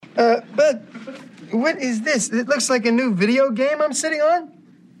But what is this? It looks like a new video game I'm sitting on.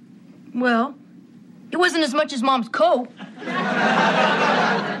 Well, it wasn't as much as Mom's coat.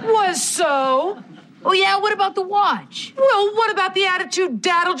 Was so? Oh, yeah? What about the watch? Well, what about the attitude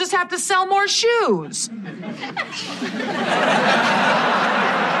Dad'll just have to sell more shoes?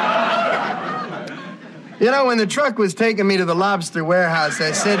 You know, when the truck was taking me to the lobster warehouse,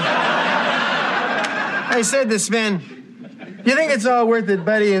 I said to Sven, you think it's all worth it,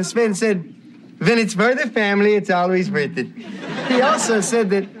 buddy? And Sven said, when it's for the family, it's always worth it. He also said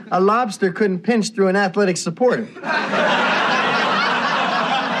that a lobster couldn't pinch through an athletic supporter.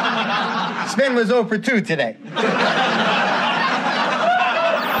 Sven was 0 for 2 today.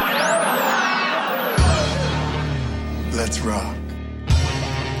 Let's rock.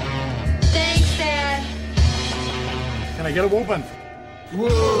 Thanks, Dad. Can I get a whoopin'?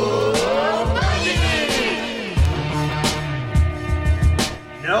 Whoa,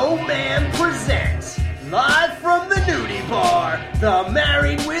 No Man presents, live from the Nudie Bar, the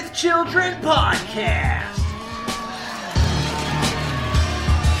Married with Children podcast.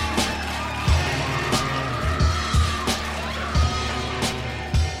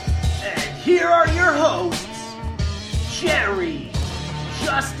 And here are your hosts, Jerry,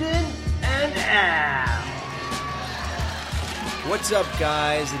 Justin, and Al. What's up,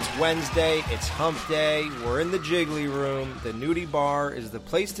 guys? It's Wednesday. It's hump day. We're in the Jiggly Room. The Nudie Bar is the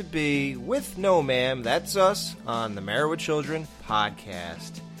place to be with No Ma'am. That's us on the Married with Children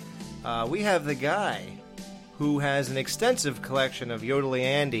podcast. We have the guy who has an extensive collection of Yodely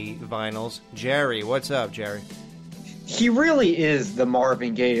Andy vinyls. Jerry. What's up, Jerry? He really is the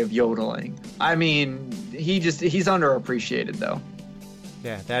Marvin Gaye of yodeling. I mean, he's underappreciated, though.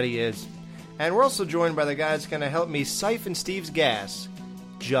 Yeah, that he is. And we're also joined by the guy that's going to help me siphon Steve's gas.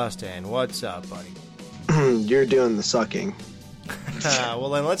 Justin, what's up, buddy? You're doing the sucking.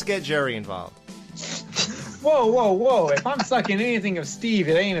 Well, then let's get Jerry involved. Whoa. If I'm sucking anything of Steve,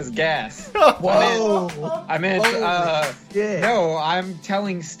 it ain't his gas. Whoa. I meant, no, I'm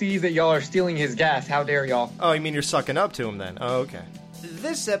telling Steve that y'all are stealing his gas. How dare y'all? Oh, you mean you're sucking up to him then? Oh, okay.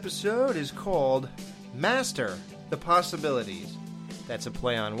 This episode is called Master the Possibilities. That's a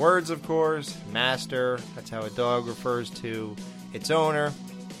play on words, of course. Master, that's how a dog refers to its owner.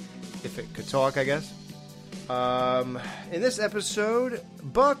 If it could talk, I guess. In this episode,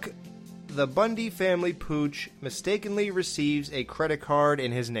 Buck, the Bundy family pooch, mistakenly receives a credit card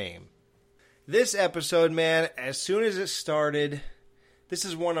in his name. This episode, man, as soon as it started, this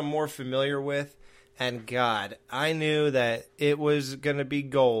is one I'm more familiar with. And God, I knew that it was going to be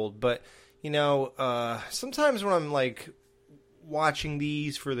gold. But, you know, sometimes when I'm like watching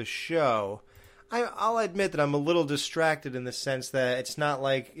these for the show, I'll admit that I'm a little distracted in the sense that it's not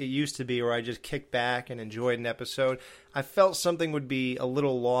like it used to be where I just kicked back and enjoyed an episode. I felt something would be a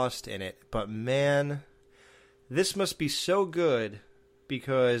little lost in it, but man, this must be so good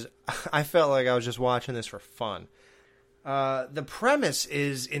because I felt like I was just watching this for fun. The premise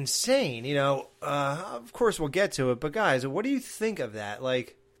is insane, you know. Of course we'll get to it, but guys, what do you think of that?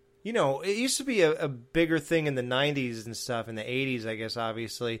 Like, you know, it used to be a bigger thing in the 90s and stuff, in the 80s, I guess,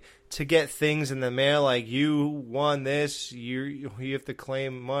 obviously, to get things in the mail like, you won this, you have to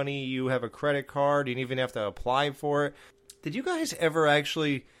claim money, you have a credit card, you even have to apply for it. Did you guys ever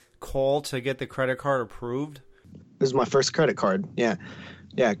actually call to get the credit card approved? This is my first credit card, yeah.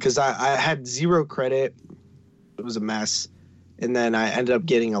 Yeah, because I had zero credit. It was a mess. And then I ended up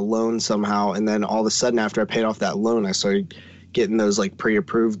getting a loan somehow, and then all of a sudden, after I paid off that loan, I started getting those like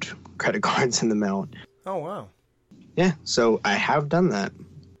pre-approved credit cards in the mail. Oh, wow. Yeah, so I have done that.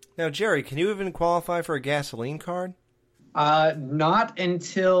 Now, Jerry, can you even qualify for a gasoline card? Not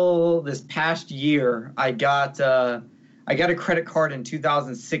until this past year. I got a credit card in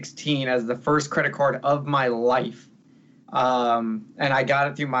 2016 as the first credit card of my life. And I got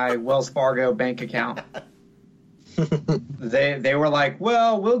it through my Wells Fargo bank account. They were like,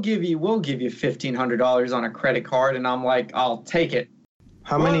 well, we'll give you $1,500 on a credit card, and I'm like, I'll take it.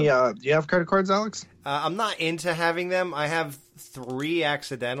 How many do you have credit cards, Alex? I'm not into having them. I have 3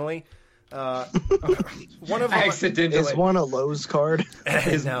 accidentally. One of them accidentally. Is one a Lowe's card?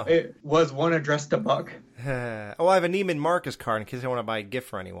 No. It was one addressed to Buck. I have a Neiman Marcus card in case I want to buy a gift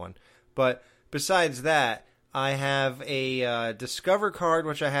for anyone. But besides that, I have a Discover card,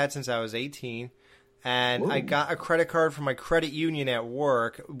 which I had since I was 18. And Whoa. I got a credit card from my credit union at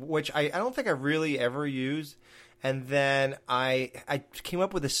work, which I don't think I really ever used. And then I came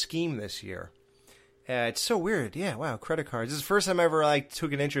up with a scheme this year. It's so weird. Yeah, wow, credit cards. This is the first time I ever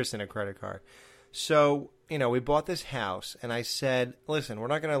took an interest in a credit card. So, you know, we bought this house, and I said, listen, we're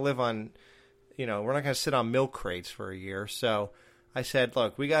not going to live on, you know, we're not going to sit on milk crates for a year. So I said,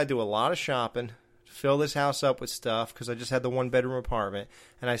 look, we got to do a lot of shopping, fill this house up with stuff, because I just had the one-bedroom apartment.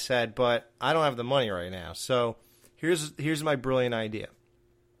 And I said, but I don't have the money right now. So here's my brilliant idea.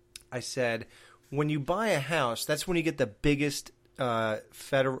 I said, when you buy a house, that's when you get the biggest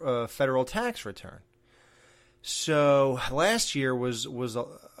federal tax return. So last year was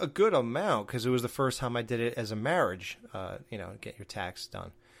a good amount because it was the first time I did it as a marriage, get your tax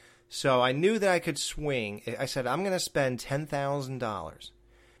done. So I knew that I could swing. I said, I'm going to spend $10,000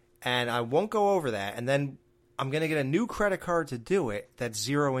 and I won't go over that. And then I'm going to get a new credit card to do it that's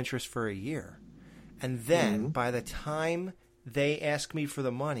 0 interest for a year. And then by the time they ask me for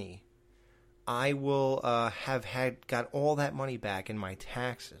the money, I will have got all that money back in my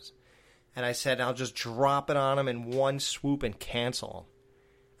taxes. And I said, I'll just drop it on them in one swoop and cancel them.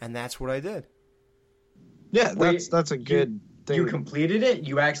 And that's what I did. Yeah, that's a good thing. You completed it?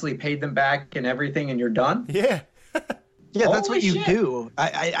 You actually paid them back and everything and you're done? Yeah. Yeah, that's Holy what you shit. do.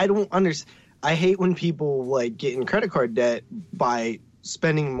 I don't understand. I hate when people like get in credit card debt by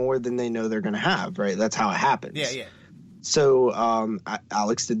spending more than they know they're going to have, right? That's how it happens. Yeah. So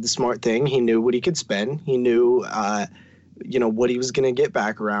Alex did the smart thing. He knew what he could spend. He knew what he was going to get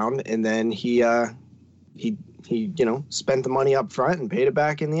back around, and then he spent the money up front and paid it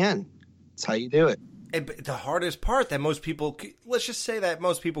back in the end. That's how you do it. But the hardest part that most people, let's just say that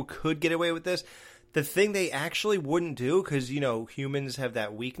most people could get away with this, the thing they actually wouldn't do, because, humans have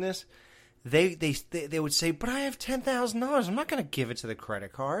that weakness, they would say, but I have $10,000. I'm not going to give it to the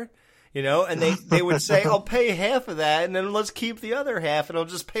credit card. And they would say, I'll pay half of that, and then let's keep the other half, and I'll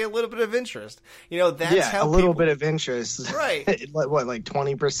just pay a little bit of interest. That's how a little bit of interest. Right. What, like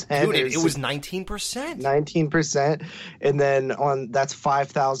 20%? Dude, it was 19%. 19%. And then that's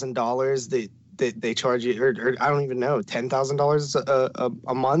 $5,000 they charge you, or I don't even know, $10,000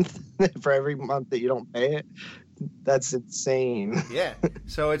 a month for every month that you don't pay it. That's insane. Yeah.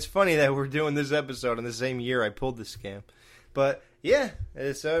 So it's funny that we're doing this episode in the same year I pulled this scam. But yeah,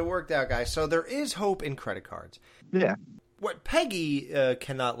 so it worked out, guys. So there is hope in credit cards. Yeah. What Peggy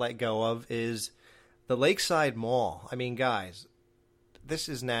cannot let go of is the Lakeside Mall. I mean, guys, this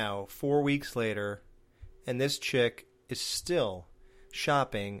is now 4 weeks later, and this chick is still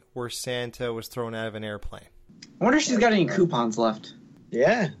shopping where Santa was thrown out of an airplane. I wonder if she's got any coupons left.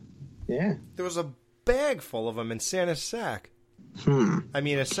 Yeah. There was a bag full of them in Santa's sack. I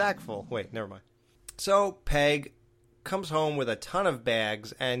mean, a sack full. Wait, never mind. So Peg comes home with a ton of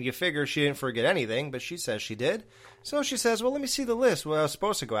bags, and you figure she didn't forget anything, but she says she did. So she says, well, let me see the list, what I was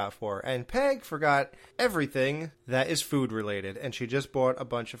supposed to go out for. And Peg forgot everything that is food related, and she just bought a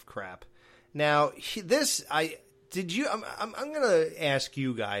bunch of crap. Now, I'm going to ask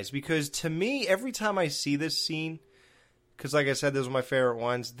you guys, because to me, every time I see this scene, because like I said, this was my favorite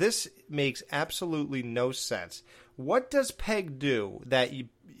ones, this makes absolutely no sense. What does Peg do that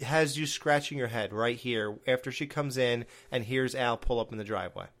has you scratching your head right here after she comes in and hears Al pull up in the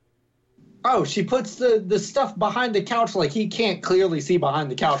driveway? Oh, she puts the stuff behind the couch like he can't clearly see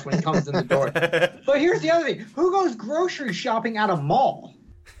behind the couch when he comes in the door. But here's the other thing. Who goes grocery shopping at a mall?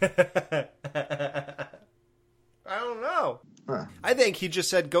 I don't know. I think he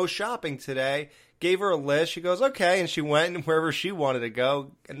just said, go shopping today, gave her a list. She goes, okay, and she went wherever she wanted to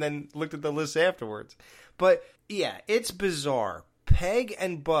go and then looked at the list afterwards. But, yeah, it's bizarre. Peg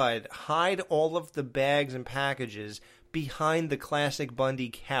and Bud hide all of the bags and packages behind the classic Bundy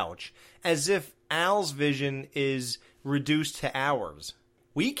couch, as if Al's vision is reduced to ours.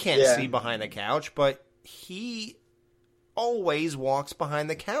 We can't see behind the couch, but he always walks behind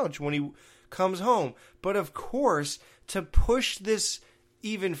the couch when he comes home. But of course, to push this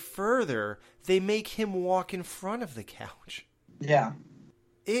even further, they make him walk in front of the couch. Yeah.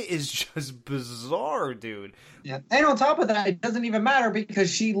 It is just bizarre, dude. Yeah. And on top of that, it doesn't even matter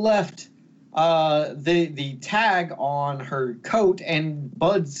because she left the tag on her coat, and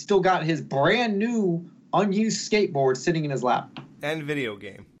Bud still got his brand new unused skateboard sitting in his lap. And video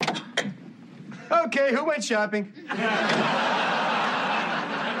game. Okay, who went shopping?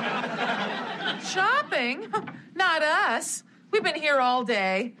 Shopping? Not us. We've been here all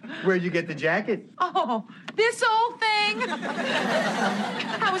day. Where'd you get the jacket? Oh, this old thing.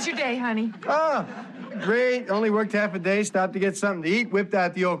 How was your day, honey? Oh, great. Only worked half a day, stopped to get something to eat, whipped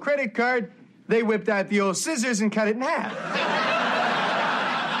out the old credit card. They whipped out the old scissors and cut it in half.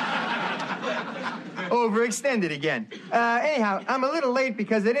 Overextended again. Anyhow, I'm a little late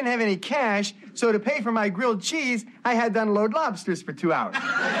because I didn't have any cash, so to pay for my grilled cheese, I had to unload lobsters for 2 hours.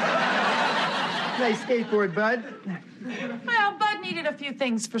 Nice skateboard, Bud. Well, Bud needs needed a few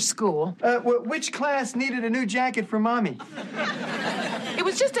things for school. Which class needed a new jacket for Mommy? It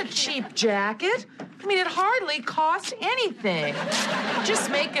was just a cheap jacket. I mean, it hardly cost anything. Just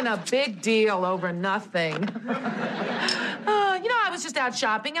making a big deal over nothing. I was just out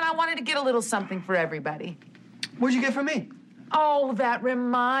shopping, and I wanted to get a little something for everybody. What'd you get for me? Oh, that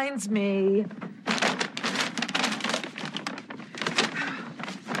reminds me.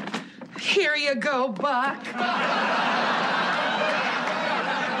 Here you go, Buck.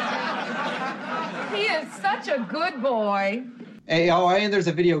 He is such a good boy. Hey, and there's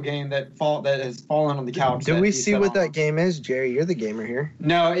a video game that has fallen on the couch. Do we see what that game is, Jerry? You're the gamer here.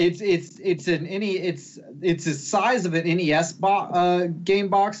 No, it's the size of an NES game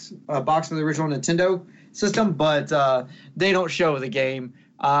box, box for the original Nintendo system, but they don't show the game.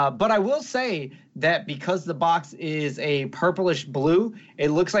 But I will say that because the box is a purplish blue, it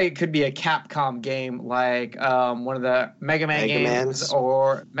looks like it could be a Capcom game, like one of the Mega Man games,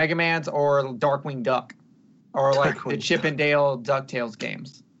 or Mega Man's, or Darkwing Duck, or like the Chip and Dale DuckTales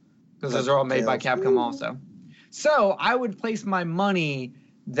games, because those are all made by Capcom also. So I would place my money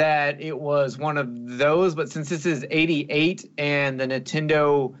that it was one of those, but since this is 88 and the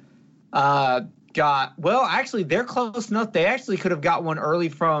Nintendo actually they're close enough. They actually could have got one early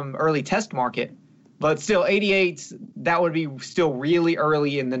from early test market, but still 88, that would be still really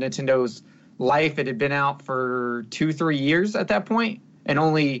early in the Nintendo's life. It had been out for 2-3 years at that point, and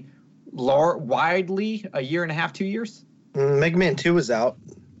only widely a year and a half, 2 years. Mega Man 2 was out.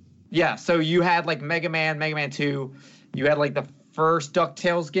 Yeah, so you had like Mega Man 2, you had like the first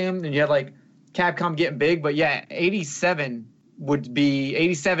DuckTales game, and you had like Capcom getting big, but yeah, 87 would be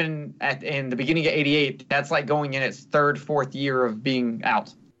 87 in the beginning of 88. That's like going in its 3rd, 4th year of being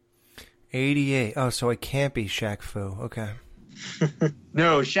out. 88. Oh, so it can't be Shaq Fu. Okay.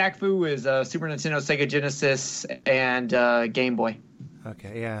 No, Shaq Fu is Super Nintendo, Sega Genesis, and Game Boy.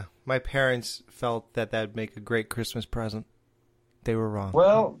 Okay, yeah. My parents felt that that'd make a great Christmas present. They were wrong.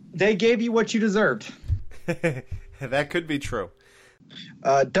 Well, they gave you what you deserved. That could be true.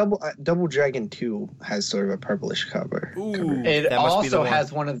 Double Dragon 2 has sort of a purplish cover. Ooh, it also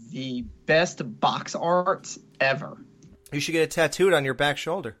has one of the best box arts ever. You should get it tattooed on your back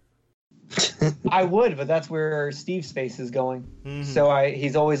shoulder. I would, but that's where Steve's face is going. Mm-hmm. So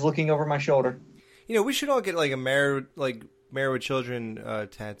he's always looking over my shoulder. We should all get like a Married with Children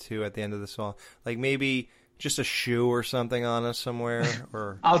tattoo at the end of this all. Like maybe just a shoe or something on us somewhere.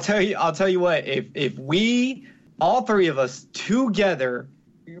 Or I'll tell you what. If we all three of us together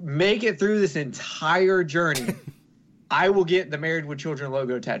make it through this entire journey, I will get the Married with Children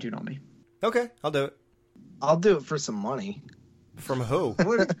logo tattooed on me. Okay, I'll do it. I'll do it for some money. From who?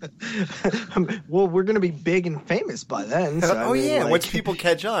 Well, we're going to be big and famous by then. So once people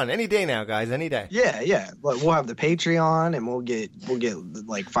catch on. Any day now, guys, any day. Yeah. We'll have the Patreon, and we'll get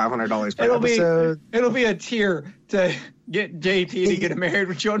like $500 per episode. It'll be a tier to get JP to get a Married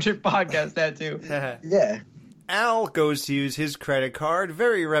with Children podcast tattoo. Yeah. Al goes to use his credit card,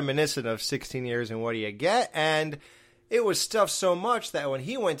 very reminiscent of 16 Years and What Do You Get? And it was stuffed so much that when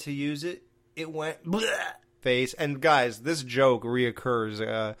he went to use it, it went bleh, face. And guys, this joke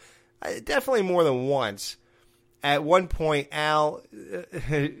reoccurs definitely more than once. At one point, Al,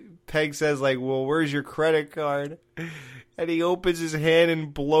 Peg says, like, well, where's your credit card? And he opens his hand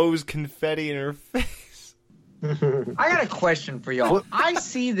and blows confetti in her face. I got a question for y'all. I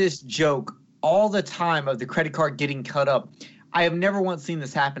see this joke all the time of the credit card getting cut up. I have never once seen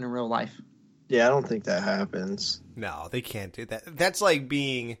this happen in real life. Yeah, I don't think that happens. No, they can't do that. That's like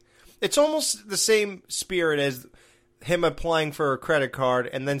being... It's almost the same spirit as him applying for a credit card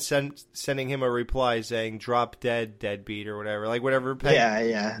and then sending him a reply saying "drop dead, deadbeat" or whatever, like whatever.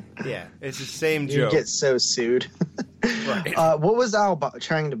 Yeah. It's the same joke. You get so sued. Right. What was Al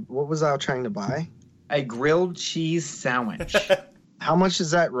trying to buy? A grilled cheese sandwich. How much does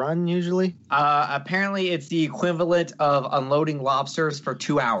that run usually? Apparently, it's the equivalent of unloading lobsters for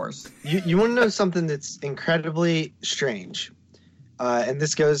 2 hours. You want to know something that's incredibly strange? And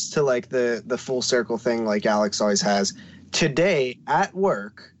this goes to like the full circle thing like Alex always has. Today at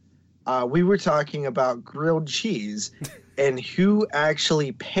work, we were talking about grilled cheese and who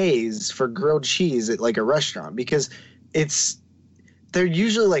actually pays for grilled cheese at like a restaurant, because they're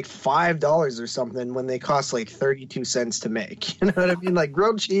usually like $5 or something when they cost like 32 cents to make. You know what I mean? Like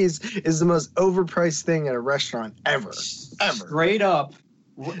grilled cheese is the most overpriced thing at a restaurant ever. Straight up.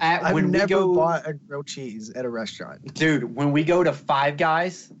 I've never bought a grilled cheese at a restaurant. Dude, when we go to Five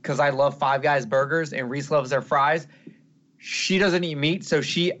Guys, because I love Five Guys burgers and Reese loves their fries, she doesn't eat meat, so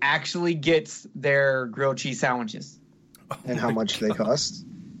she actually gets their grilled cheese sandwiches. And how much do they cost?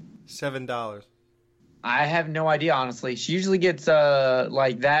 $7. I have no idea, honestly. She usually gets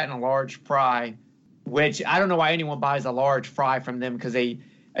like that and a large fry, which I don't know why anyone buys a large fry from them because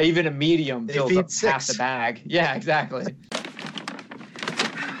even a medium fills up half the bag. Yeah, exactly.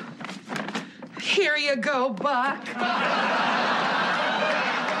 Here you go, Buck.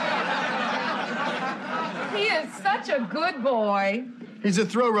 He is such a good boy. He's a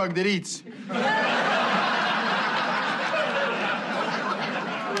throw rug that eats.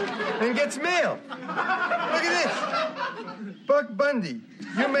 And gets mail. Look at this. Buck Bundy,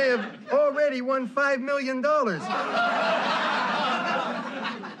 you may have already won $5 million.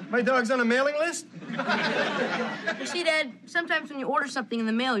 My dog's on a mailing list? You see, Dad, sometimes when you order something in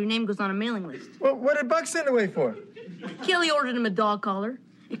the mail, your name goes on a mailing list. Well, what did Buck send away for? Kelly ordered him a dog collar.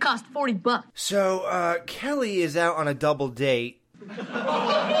 It cost $40. So, Kelly is out on a double date.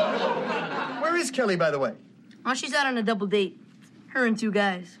 Where is Kelly, by the way? Oh, she's out on a double date. Her and two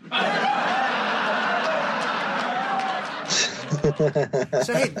guys.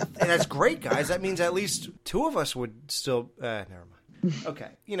 So, hey, that's great, guys. That means at least two of us would still... never mind. Okay.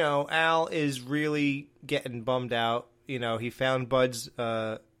 You know, Al is really getting bummed out. You know, he found Bud's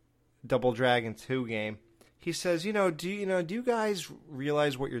Double Dragon 2 game. He says, do you guys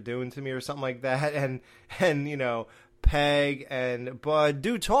realize what you're doing to me or something like that? And you know, Peg and Bud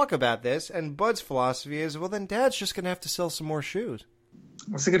do talk about this, and Bud's philosophy is, well, then Dad's just going to have to sell some more shoes.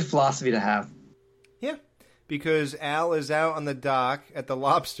 That's a good philosophy to have. Yeah, because Al is out on the dock at the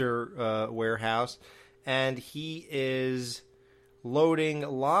lobster warehouse, and he is loading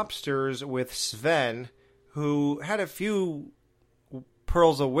lobsters with Sven, who had a few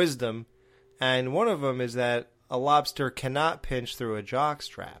pearls of wisdom, and one of them is that a lobster cannot pinch through a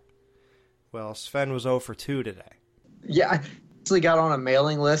jockstrap. Well, Sven was 0 for 2 today. Yeah, I actually got on a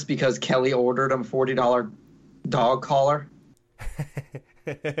mailing list because Kelly ordered him $40 dog collar.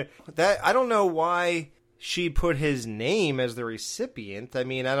 I don't know why she put his name as the recipient. I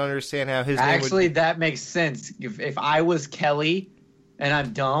mean, I don't understand how his name Actually, would... that makes sense. If I was Kelly and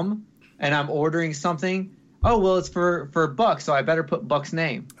I'm dumb and I'm ordering something, oh, well, it's for Buck, so I better put Buck's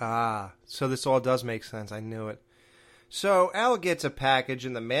name. Ah, so this all does make sense. I knew it. So Al gets a package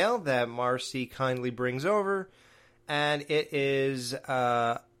in the mail that Marcy kindly brings over, and it is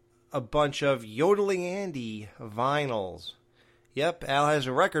a bunch of Yodeling Andy vinyls. Yep, Al has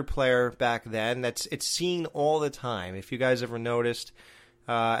a record player back then. It's seen all the time. If you guys ever noticed,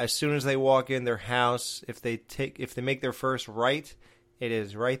 as soon as they walk in their house, if they make their first right, it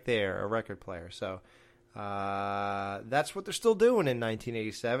is right there, a record player. So that's what they're still doing in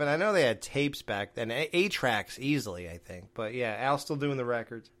 1987. I know they had tapes back then, 8-tracks easily, I think. But yeah, Al's still doing the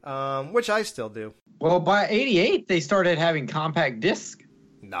records, which I still do. Well, by 88, they started having compact disc.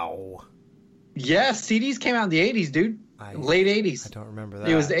 No. Yes, CDs came out in the 80s, dude. Late 80s. I don't remember that.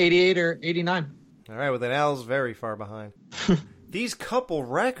 It was 88 or 89. All right, well, then Al's very far behind. These couple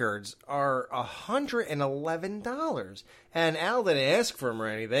records are $111. And Al didn't ask for them or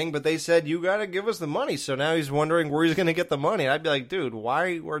anything, but they said, you got to give us the money. So now he's wondering where he's going to get the money. I'd be like, dude, why are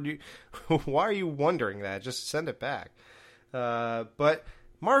you wondering that? Just send it back. But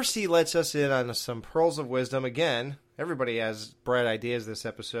Marcy lets us in on some pearls of wisdom. Again, everybody has bright ideas this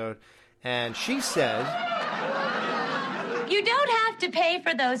episode. And she says... You don't have to pay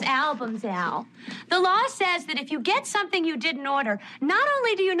for those albums, Al. The law says that if you get something you didn't order, not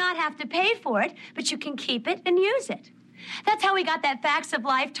only do you not have to pay for it, but you can keep it and use it. That's how we got that Facts of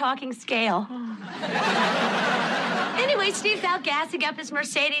Life talking scale. Anyway, Steve's out gassing up his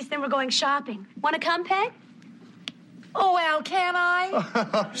Mercedes, then we're going shopping. Want to come, Peg? Oh, Al, can I?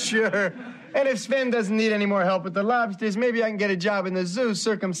 Oh, sure. And if Sven doesn't need any more help with the lobsters, maybe I can get a job in the zoo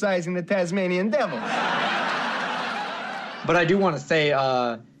circumcising the Tasmanian devil. But I do want to say,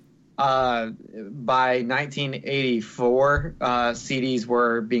 by 1984, CDs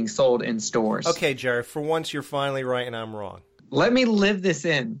were being sold in stores. Okay, Jerry, for once you're finally right and I'm wrong. Let me live this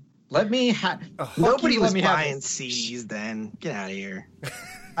in. Let me have... Nobody was buying CDs then. Get out of here.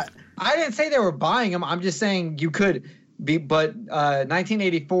 I didn't say they were buying them. I'm just saying you could be... But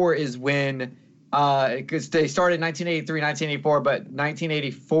 1984 is when... Because they started 1983, 1984, but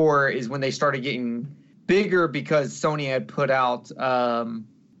 1984 is when they started getting... bigger because Sony had put out Walkman.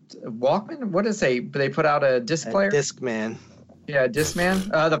 What did it say? They put out a disc player. Discman. Yeah, Discman.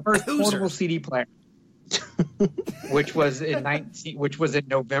 The first portable CD player, which was in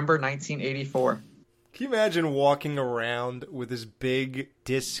November 1984. Can you imagine walking around with this big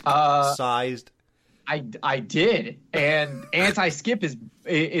disc-sized? I did, and anti-skip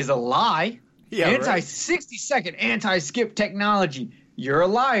is a lie. Yeah, 60-second anti-skip technology. You're a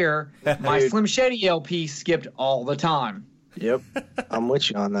liar. My Slim Shady LP skipped all the time. Yep, I'm with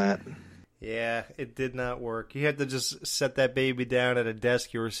you on that. Yeah, it did not work. You had to just set that baby down at a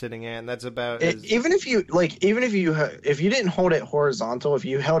desk you were sitting at, and that's about as... Even if you didn't hold it horizontal, if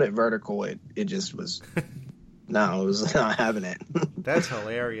you held it vertical, it just was... No, it was not having it. That's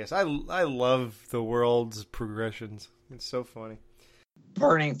hilarious. I love the world's progressions. It's so funny.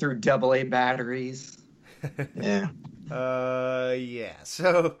 Burning through AA batteries. Yeah. Yeah.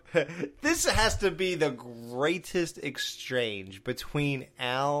 So this has to be the greatest exchange between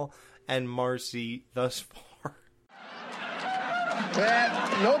Al and Marcy thus far.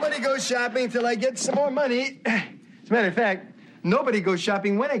 Well, nobody goes shopping till I get some more money. As a matter of fact, nobody goes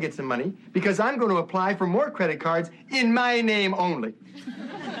shopping when I get some money because I'm going to apply for more credit cards in my name only.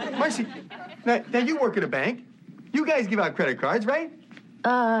 Marcy, now you work at a bank. You guys give out credit cards, right?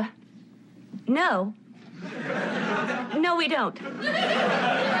 No. No, we don't.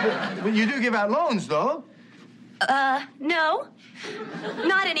 But you do give out loans, though. No.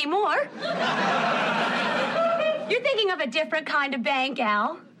 Not anymore. You're thinking of a different kind of bank,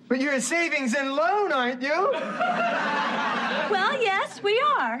 Al. But you're a savings and loan, aren't you? Well, yes, we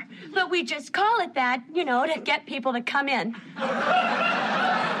are. But we just call it that, to get people to come in. Oops,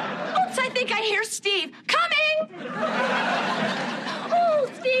 I think I hear Steve. Coming! Oh,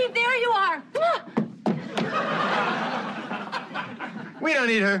 Steve, there you are. We don't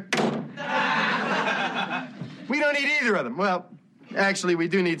need her. We don't need either of them. Well, actually, we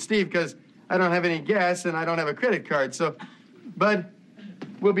do need Steve because I don't have any gas and I don't have a credit card. So, Bud,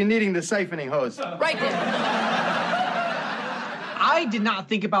 we'll be needing the siphoning hose. Right there. I did not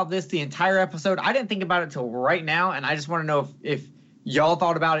think about this the entire episode. I didn't think about it till right now, and I just want to know if y'all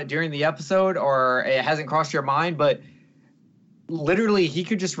thought about it during the episode or it hasn't crossed your mind, but literally he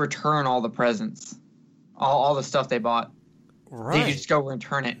could just return all the presents, all the stuff they bought. Right. He could just go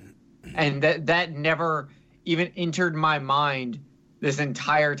return it. And that never even entered my mind this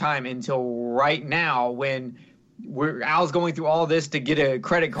entire time until right now when Al's going through all this to get a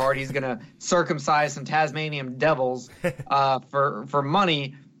credit card. He's going to circumcise some Tasmanian devils for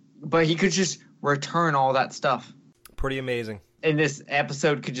money, but he could just return all that stuff. Pretty amazing. And this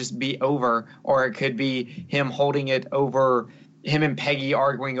episode could just be over, or it could be him holding it over, him and Peggy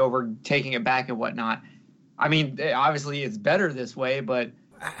arguing over taking it back and whatnot. I mean, obviously it's better this way, but...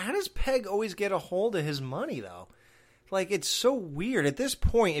 How does Peg always get a hold of his money, though? Like, it's so weird. At this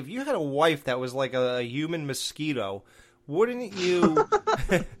point, if you had a wife that was like a human mosquito, wouldn't you,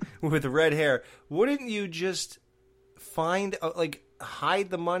 with red hair, wouldn't you just find, hide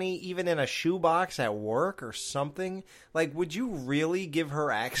the money even in a shoebox at work or something? Like, would you really give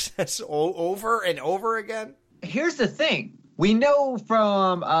her access over and over again? Here's the thing. We know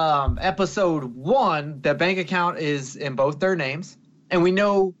from episode 1 the bank account is in both their names. And we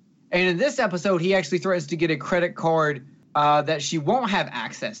know, and in this episode, he actually threatens to get a credit card that she won't have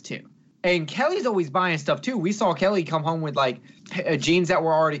access to. And Kelly's always buying stuff, too. We saw Kelly come home with, jeans that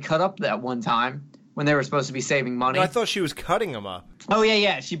were already cut up that one time when they were supposed to be saving money. No, I thought she was cutting them up. Oh,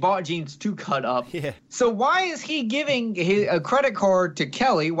 yeah. She bought jeans to cut up. Yeah. So why is he giving a credit card to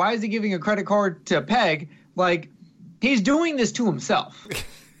Kelly? Why is he giving a credit card to Peg? He's doing this to himself.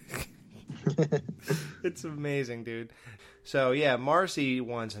 It's amazing, dude. So, yeah, Marcy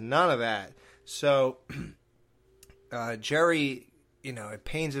wants none of that. So, Jerry, it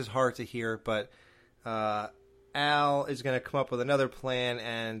pains his heart to hear, but Al is going to come up with another plan,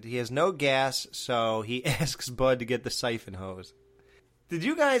 and he has no gas, so he asks Bud to get the siphon hose. Did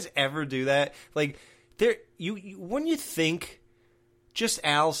you guys ever do that? Wouldn't you think just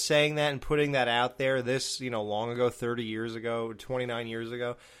Al saying that and putting that out there this, long ago, 30 years ago, 29 years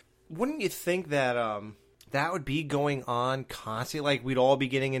ago, wouldn't you think that that would be going on constantly? We'd all be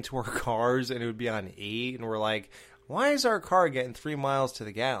getting into our cars and it would be on E, and we're like, why is our car getting 3 miles to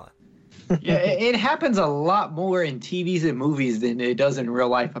the gallon? Yeah, it happens a lot more in TVs and movies than it does in real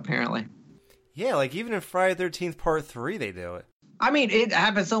life, apparently. Yeah, even in Friday the 13th Part 3, they do it. I mean, it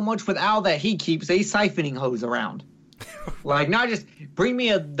happens so much with Al that he keeps a siphoning hose around. Not just bring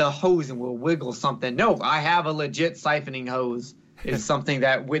me the hose and we'll wiggle something. No, I have a legit siphoning hose. It's something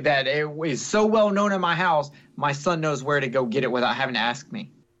that it is so well known in my house, my son knows where to go get it without having to ask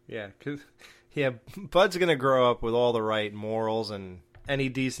me. Yeah, Bud's going to grow up with all the right morals and any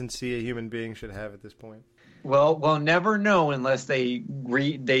decency a human being should have at this point. Well, we'll never know unless they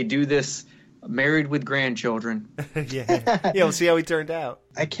do this married with grandchildren. Yeah, we'll see how he turned out.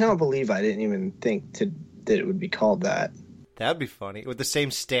 I cannot believe I didn't even think that it would be called that. That'd be funny. With the same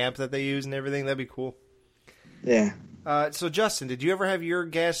stamp that they use and everything, that'd be cool. Yeah. So, Justin, did you ever have your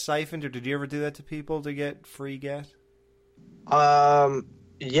gas siphoned, or did you ever do that to people to get free gas?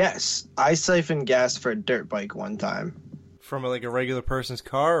 Yes. I siphoned gas for a dirt bike one time. From like a regular person's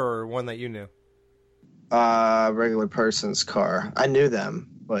car or one that you knew? Regular person's car. I knew them,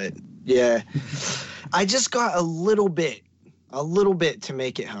 but yeah. I just got a little bit to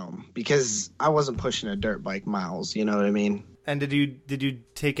make it home because I wasn't pushing a dirt bike miles, you know what I mean? And did you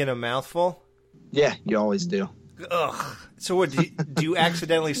take in a mouthful? Yeah, you always do. Ugh. So what, do you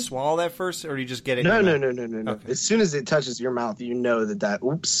accidentally swallow that first, or do you just get it? No. Okay. As soon as it touches your mouth, you know that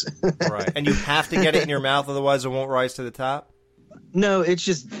oops. Right. And you have to get it in your mouth, otherwise it won't rise to the top? No, it's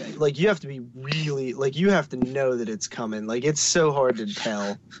just, like, you have to be really, like, you have to know that it's coming. Like, it's so hard to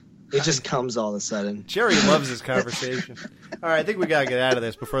tell. It just comes all of a sudden. Jerry loves this conversation. All right, I think we got to get out of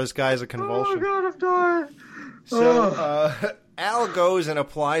this before this guy has a convulsion. Oh, my God, I'm dying. So, Al goes and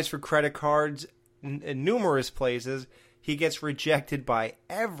applies for credit cards in numerous places. He gets rejected by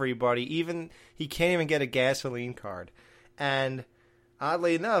everybody. He can't even get a gasoline card. And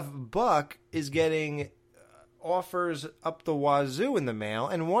oddly enough, Buck is getting offers up the wazoo in the mail.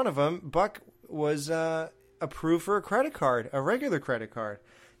 And one of them, Buck was approved for a credit card, a regular credit card.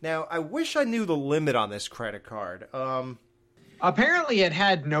 Now, I wish I knew the limit on this credit card. Apparently, it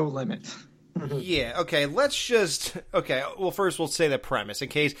had no limit. Yeah, okay, well, first we'll say the premise, in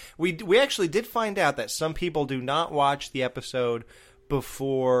case we actually did find out that some people do not watch the episode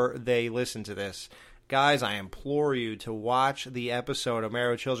before they listen to this. Guys, I implore you to watch the episode of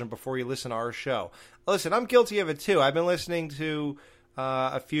Married with Children before you listen to our show. Listen, I'm guilty of it too. I've been listening to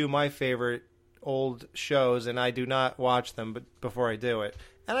a few of my favorite old shows, and I do not watch them before I do it,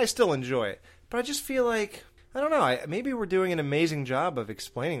 and I still enjoy it. But I just feel like, I don't know, maybe we're doing an amazing job of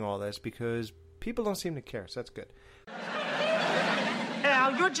explaining all this because people don't seem to care, so that's good.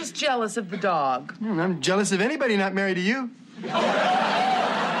 Al, you're just jealous of the dog. I'm jealous of anybody not married to you.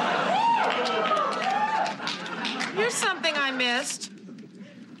 Here's something I missed.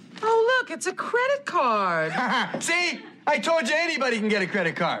 Oh, look, it's a credit card. See? I told you anybody can get a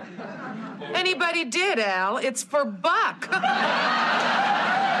credit card. Anybody did, Al. It's for Buck.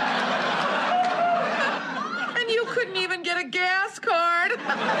 And you couldn't even get a gas card.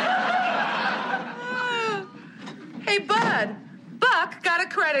 Hey, Bud, Buck got a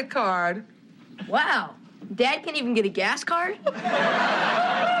credit card. Wow. Dad can't even get a gas card?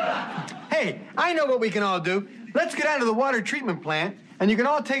 Hey, I know what we can all do. Let's get out to the water treatment plant, and you can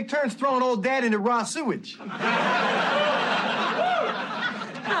all take turns throwing old Dad into raw sewage. Come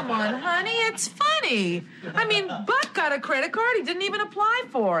on, honey, it's funny. I mean, Buck got a credit card. He didn't even apply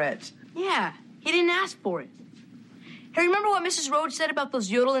for it. Yeah, he didn't ask for it. Hey, remember what Mrs. Rhodes said about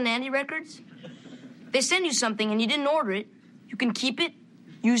those Yodel and Andy records? They send you something and you didn't order it. You can keep it,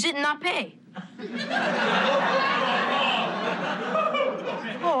 use it, and not pay.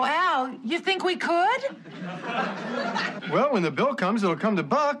 Oh, Al, you think we could? Well, when the bill comes, it'll come to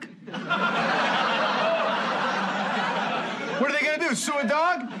Buck. What are they going to do, sue a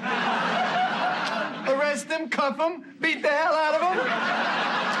dog? Arrest him, cuff him, beat the hell out of him?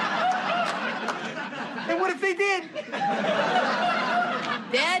 And what if they did?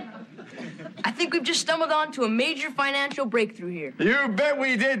 Dad, I think we've just stumbled onto a major financial breakthrough here. You bet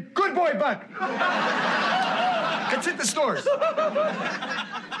we did. Good boy, Buck. Let's hit the stores.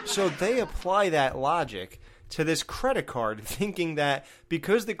 So they apply that logic to this credit card, thinking that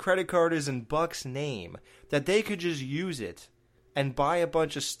because the credit card is in Buck's name, that they could just use it and buy a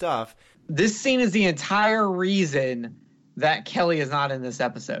bunch of stuff. This scene is the entire reason that Kelly is not in this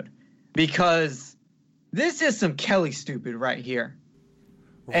episode. Because this is some Kelly stupid right here.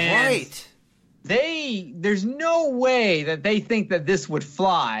 Right. And there's no way that they think that this would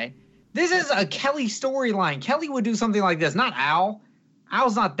fly. This is a Kelly storyline. Kelly would do something like this, not Al.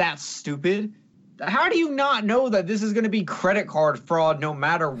 Al's not that stupid. How do you not know that this is going to be credit card fraud no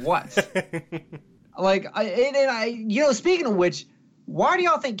matter what? Speaking of which, why do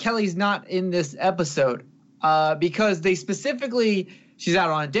y'all think Kelly's not in this episode? Because they specifically, she's out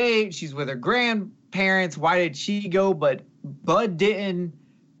on a date, she's with her grandparents. Why did she go, but Bud didn't?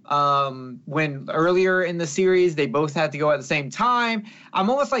 When earlier in the series, they both had to go at the same time. I'm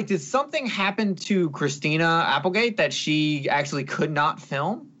almost like, did something happen to Christina Applegate that she actually could not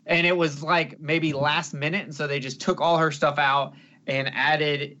film? And it was like maybe last minute, and so they just took all her stuff out and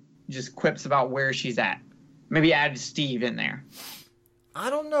added just quips about where she's at. Maybe added Steve in there. I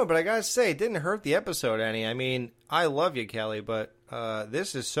don't know, but I gotta say, it didn't hurt the episode any. I mean, I love you, Kelly, but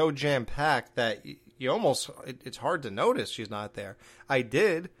this is so jam-packed that you almost, it's hard to notice she's not there. I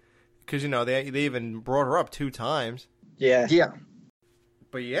did, because, they even brought her up 2 times. Yeah.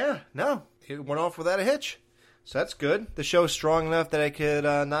 But yeah, no, it went off without a hitch. So that's good. The show's strong enough that I could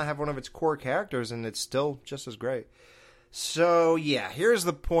not have one of its core characters, and it's still just as great. So, yeah, here's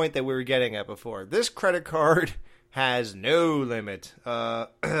the point that we were getting at before. This credit card has no limit.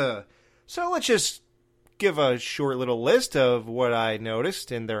 So let's just give a short little list of what I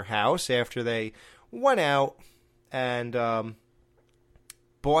noticed in their house after they went out and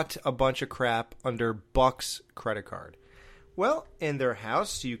bought a bunch of crap under Buck's credit card. Well, in their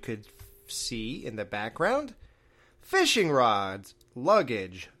house, you could see in the background fishing rods,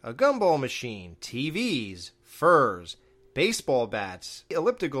 luggage, a gumball machine, TVs, furs, baseball bats,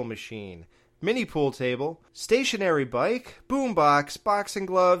 elliptical machine, mini pool table, stationary bike, boombox, boxing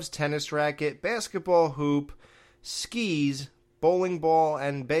gloves, tennis racket, basketball hoop, skis, bowling ball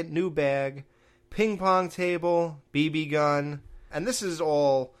and new bag, ping pong table, BB gun. And this is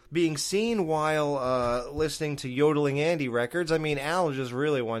all being seen while listening to Yodeling Andy records. I mean, Al just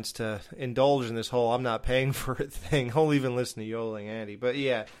really wants to indulge in this whole I'm not paying for it thing. He'll even listen to Yodeling Andy. But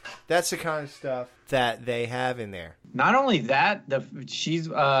yeah, that's the kind of stuff that they have in there. Not only that, Peggy's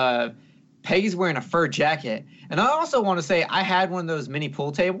wearing a fur jacket. And I also want to say I had one of those mini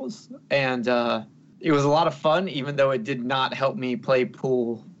pool tables, and it was a lot of fun, even though it did not help me play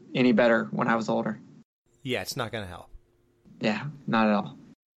pool any better when I was older. Yeah, it's not going to help. Yeah, not at all.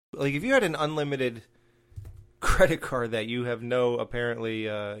 Like, if you had an unlimited credit card that you have apparently,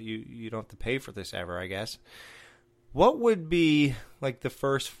 you don't have to pay for this ever, I guess, what would be, like, the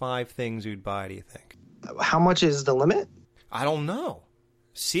first 5 things you'd buy, do you think? How much is the limit? I don't know.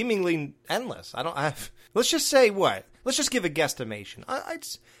 Seemingly endless. Let's just say what? Let's just give a guesstimation. I'd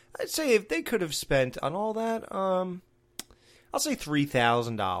say if they could have spent on all that, I'll say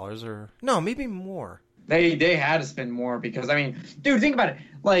 $3,000 or no, maybe more. They had to spend more because, I mean, dude, think about it.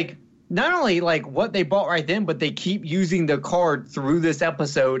 Like, not only like what they bought right then, but they keep using the card through this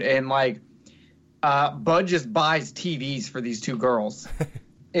episode, and like, Bud just buys TVs for these 2 girls,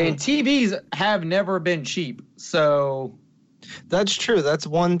 and TVs have never been cheap. So that's true. That's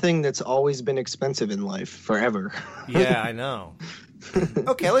one thing that's always been expensive in life forever. Yeah, I know.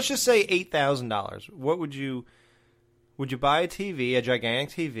 Okay, let's just say $8,000. What would you buy a TV, a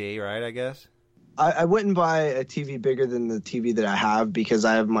gigantic TV, right? I guess. I wouldn't buy a TV bigger than the TV that I have because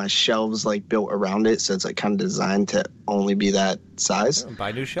I have my shelves like built around it, so it's like kind of designed to only be that size. Yeah,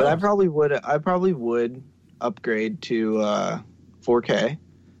 buy new shelves. But I probably would upgrade to 4K.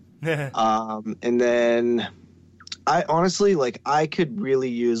 And then I honestly I could really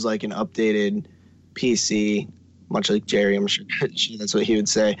use like an updated PC, much like Jerry. I'm sure that's what he would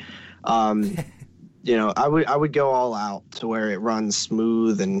say. You know, I would go all out to where it runs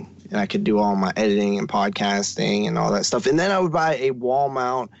smooth and I could do all my editing and podcasting and all that stuff. And then I would buy a wall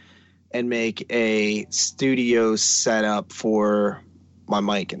mount and make a studio setup for my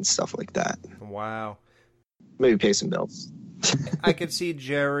mic and stuff like that. Wow. Maybe pay some bills. I could see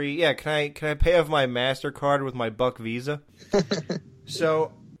Jerry. Yeah, can I pay off my MasterCard with my Buck Visa?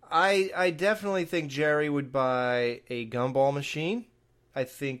 So I definitely think Jerry would buy a gumball machine. I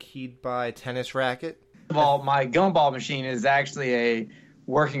think he'd buy a tennis racket. Well, my gumball machine is actually a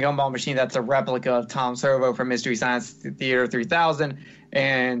working gumball machine that's a replica of Tom Servo from Mystery Science Theater 3000.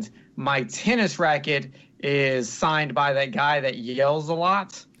 And my tennis racket is signed by that guy that yells a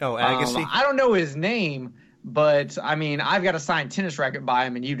lot. Oh, Agassi? I don't know his name, but, I mean, I've got a signed tennis racket by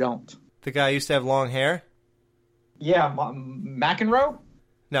him, and you don't. The guy who used to have long hair? Yeah, McEnroe?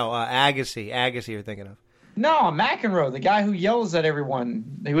 No, Agassi. Agassi you're thinking of. No, McEnroe, the guy who yells at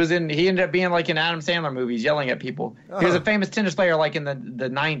everyone. He ended up being like in Adam Sandler movies, yelling at people. He was a famous tennis player like in the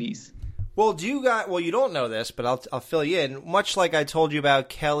 90s. Well, you don't know this, but I'll fill you in. Much like I told you about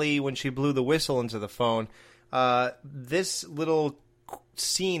Kelly when she blew the whistle into the phone, this little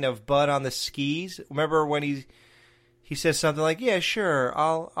scene of Bud on the skis, remember when he says something like, "Yeah, sure,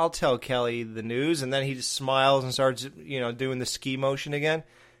 I'll tell Kelly the news," and then he just smiles and starts, doing the ski motion again.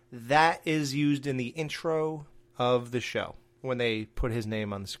 That is used in the intro of the show when they put his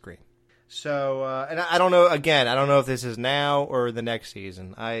name on the screen. So, and I don't know, again, I don't know if this is now or the next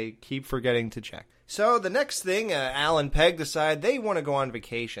season. I keep forgetting to check. So the next thing, Al and Peg decide they want to go on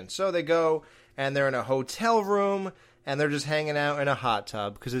vacation. So they go and they're in a hotel room and they're just hanging out in a hot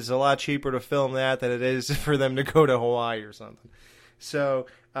tub because it's a lot cheaper to film that than it is for them to go to Hawaii or something. So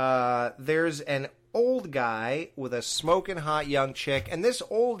there's an old guy with a smoking hot young chick, and this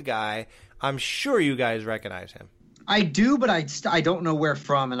old guy, I'm sure you guys recognize him. I do, but I don't know where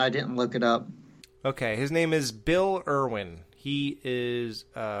from, and I didn't look it up. Okay, his name is Bill Irwin. He is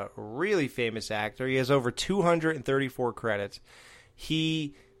a really famous actor. He has over 234 credits.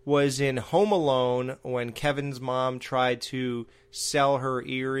 He was in Home Alone when Kevin's mom tried to sell her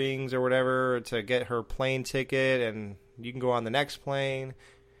earrings or whatever to get her plane ticket, and you can go on the next plane.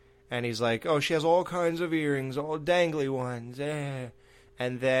 And he's like, "Oh, she has all kinds of earrings, all dangly ones." And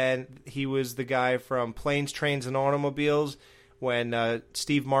And then he was the guy from Planes, Trains, and Automobiles when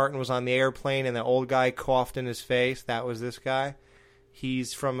Steve Martin was on the airplane and the old guy coughed in his face. That was this guy.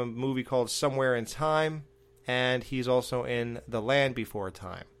 He's from a movie called Somewhere in Time, and he's also in The Land Before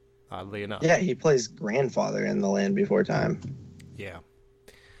Time, oddly enough. Yeah, he plays grandfather in The Land Before Time. Yeah.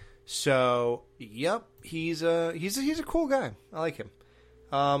 So, yep, he's a cool guy. I like him.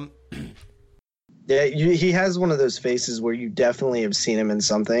 Yeah, he has one of those faces where you definitely have seen him in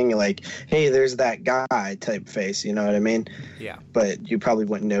something. Like, hey, there's that guy type face. You know what I mean? Yeah. But you probably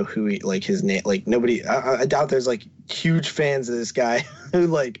wouldn't know who his name. Like nobody. I doubt there's like huge fans of this guy who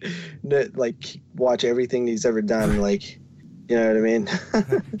like watch everything he's ever done. Like, you know what I mean?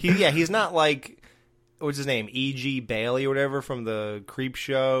 He's not like, what's his name, E.G. Bailey or whatever from the Creep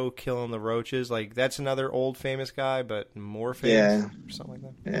Show, Killing the Roaches. Like, that's another old famous guy, but more famous or something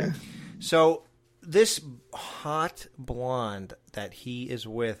like that. Yeah. So this hot blonde that he is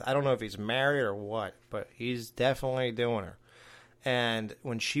with, I don't know if he's married or what, but he's definitely doing her. And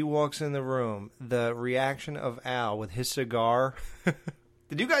when she walks in the room, the reaction of Al with his cigar.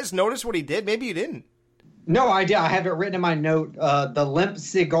 Did you guys notice what he did? Maybe you didn't. No, I did. I have it written in my note. The limp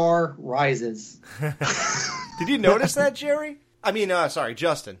cigar rises. Did you notice that, Jerry? I mean, sorry,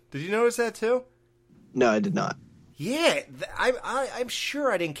 Justin. Did you notice that too? No, I did not. Yeah, I'm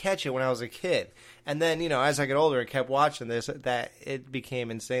sure I didn't catch it when I was a kid. And then, as I got older and kept watching this, that it became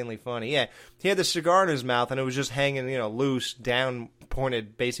insanely funny. Yeah, he had the cigar in his mouth, and it was just hanging, loose, down,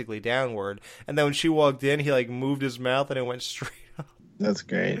 pointed basically downward. And then when she walked in, he, moved his mouth, and it went straight up. That's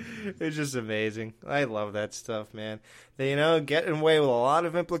great. It's just amazing. I love that stuff, man. They, getting away with a lot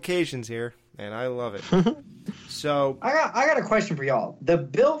of implications here, and I love it. So I got a question for y'all. The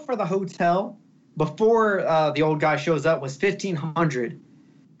bill for the hotel before the old guy shows up was $1,500,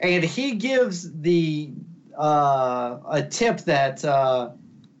 and he gives the a tip that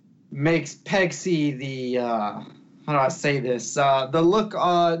makes Peg see the how do I say this? The look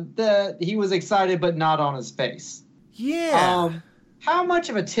that he was excited but not on his face. Yeah. How much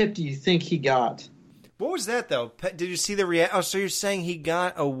of a tip do you think he got? What was that, though? Did you see the reaction? Oh, so you're saying he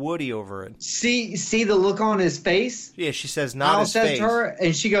got a Woody over it. See the look on his face? Yeah, she says, not Al his says face. to her,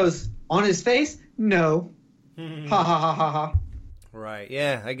 and she goes, on his face? No. Ha ha ha ha ha. Right,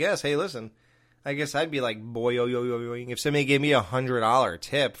 yeah, I guess. Hey, listen, I guess I'd be like, boy, yo, yo, yo, yo. If somebody gave me $100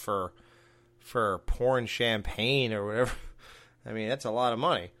 tip for pouring champagne or whatever, I mean, that's a lot of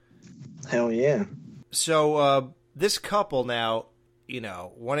money. Hell yeah. So, this couple now,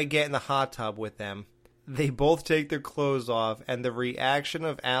 want to get in the hot tub with them. They both take their clothes off, and the reaction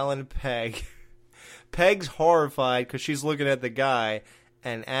of Al and Peg. Peg's horrified because she's looking at the guy,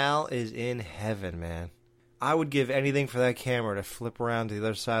 and Al is in heaven, man. I would give anything for that camera to flip around to the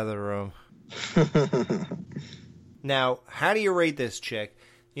other side of the room. Now, how do you rate this chick?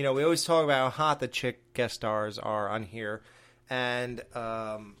 We always talk about how hot the chick guest stars are on here, and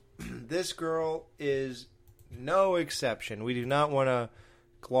this girl is no exception. We do not want to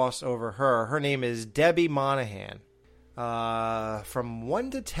gloss over her. Her name is Debbie Monahan. From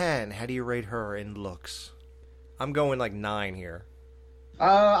 1 to 10, how do you rate her in looks? I'm going 9 here.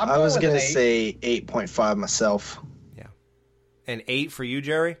 I was going to say 8.5 myself. Yeah. And 8 for you,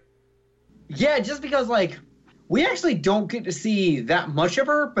 Jerry? Yeah, just because, we actually don't get to see that much of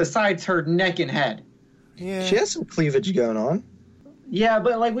her besides her neck and head. Yeah. She has some cleavage going on. Yeah,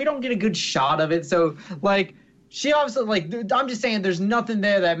 but, we don't get a good shot of it, so, she obviously, I'm just saying there's nothing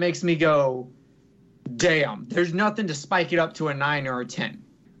there that makes me go, damn. There's nothing to spike it up to a 9 or a 10.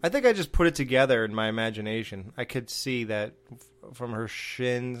 I think I just put it together in my imagination. I could see that from her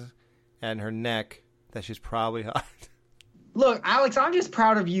shins and her neck that she's probably hot. Look, Alex, I'm just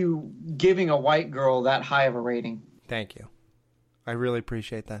proud of you giving a white girl that high of a rating. Thank you. I really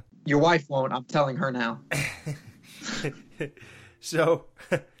appreciate that. Your wife won't. I'm telling her now.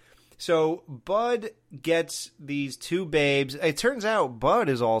 So Bud gets these two babes. It turns out Bud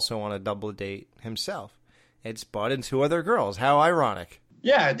is also on a double date himself. It's Bud and 2 other girls. How ironic.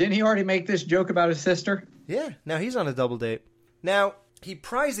 Yeah, didn't he already make this joke about his sister? Yeah, now he's on a double date. Now, he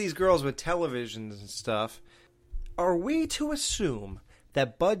pries these girls with televisions and stuff. Are we to assume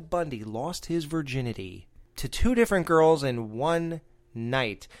that Bud Bundy lost his virginity to 2 different girls in one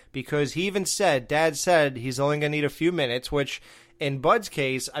night? Because he even said, Dad said he's only going to need a few minutes, which in Bud's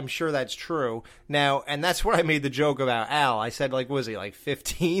case, I'm sure that's true. Now, and that's what I made the joke about Al. I said, was he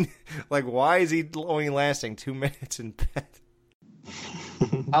 15? Why is he only lasting 2 minutes in bed?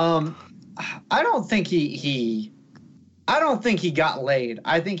 I don't think he got laid.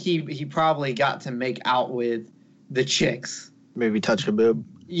 I think he probably got to make out with the chicks. Maybe touch a boob.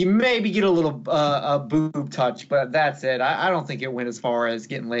 You maybe get a little a boob touch, but that's it. I don't think it went as far as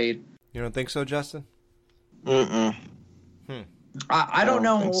getting laid. You don't think so, Justin? Mm-mm. I don't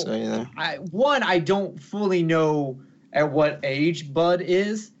know. Think so either. I don't fully know at what age Bud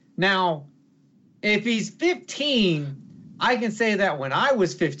is. Now, if he's 15, I can say that when I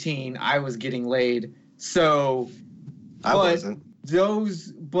was 15, I was getting laid. So, I wasn't.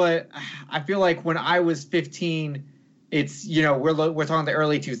 But I feel like when I was 15, it's, we're talking the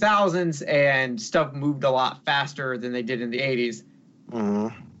early 2000s, and stuff moved a lot faster than they did in the 80s. Mm-hmm.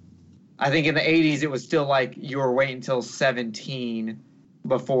 I think in the 80s, it was still like you were waiting until 17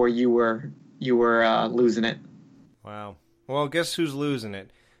 before you were losing it. Wow. Well, guess who's losing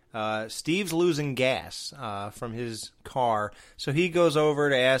it? Steve's losing gas from his car, so he goes over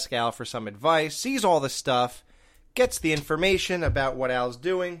to ask Al for some advice, sees all the stuff, gets the information about what Al's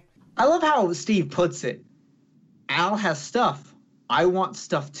doing. I love how Steve puts it. Al has stuff. I want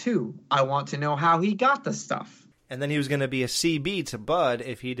stuff too. I want to know how he got the stuff. And then he was going to be a CB to Bud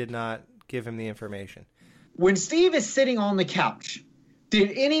if he did not give him the information. When Steve is sitting on the couch,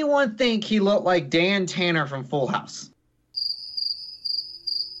 did anyone think he looked like Dan Tanner from Full House?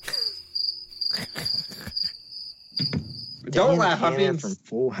 Don't laugh. I'm being from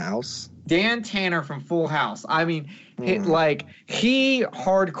Full House. Dan Tanner from Full House. I mean, he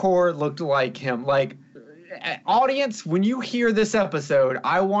hardcore looked like him. Like, audience, when you hear this episode,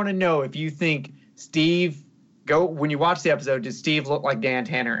 I want to know if you think when you watch the episode, did Steve look like Dan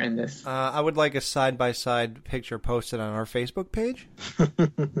Tanner in this? I would like a side-by-side picture posted on our Facebook page.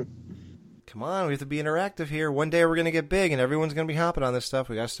 Come on, we have to be interactive here. One day we're going to get big, and everyone's going to be hopping on this stuff.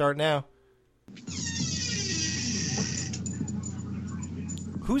 We got to start now.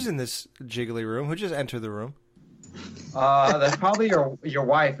 Who's in this jiggly room? Who just entered the room? That's probably your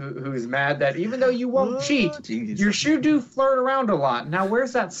wife who's mad that even though you won't cheat, you sure do flirt around a lot. Now,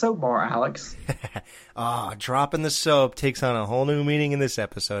 where's that soap bar, Alex? Dropping the soap takes on a whole new meaning in this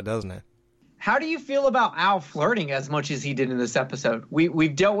episode, doesn't it? How do you feel about Al flirting as much as he did in this episode?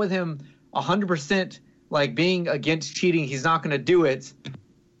 We've dealt with him 100%, like being against cheating. He's not going to do it.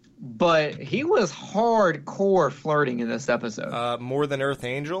 But he was hardcore flirting in this episode. More than Earth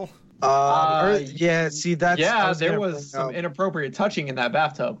Angel? Yeah, see, that's... Yeah, there was some inappropriate touching in that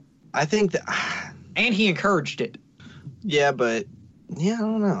bathtub. I think that... And he encouraged it. Yeah, but... Yeah, I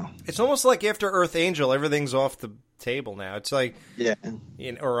don't know. It's almost like after Earth Angel, everything's off the table now. It's like... Yeah.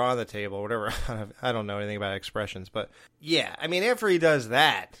 Or on the table, whatever. I don't know anything about expressions, but... Yeah, I mean, after he does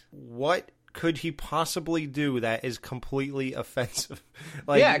that, what could he possibly do that is completely offensive?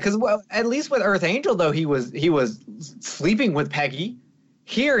 Yeah, because at least with Earth Angel, though, he was sleeping with Peggy.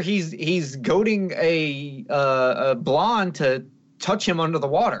 Here, he's goading a blonde to touch him under the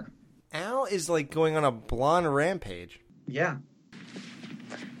water. Al is like going on a blonde rampage. Yeah.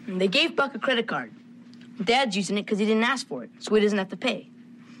 They gave Buck a credit card. Dad's using it because he didn't ask for it, so he doesn't have to pay.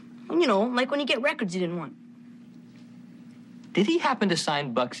 And, like when you get records you didn't want. Did he happen to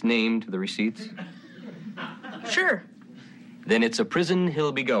sign Buck's name to the receipts? Sure. Then it's a prison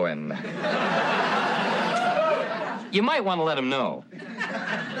he'll be going. You might want to let him know.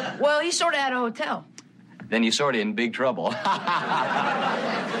 Well, he's sort of at a hotel. Then you're sort of in big trouble.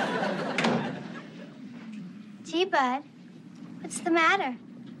 Gee, Bud, what's the matter?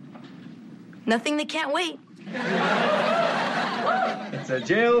 Nothing that can't wait. It's a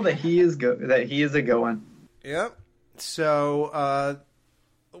jail that he is a going. Yep. So,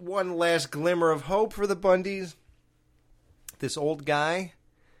 one last glimmer of hope for the Bundys. This old guy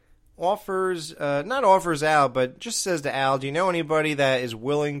not offers Al, but just says to Al, do you know anybody that is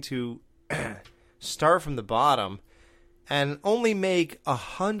willing to start from the bottom and only make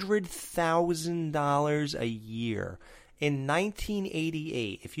 $100,000 a year? In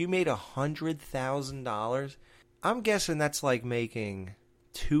 1988, if you made $100,000, I'm guessing that's like making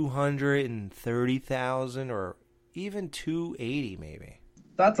 $230,000 or even $280,000 maybe.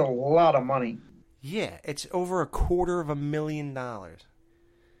 That's a lot of money. Yeah, it's over $250,000.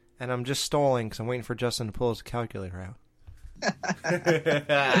 And I'm just stalling because I'm waiting for Justin to pull his calculator out.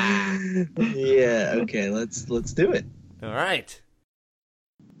 Yeah, okay, let's do it. All right.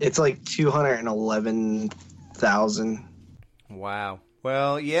 It's like 211,000. Wow.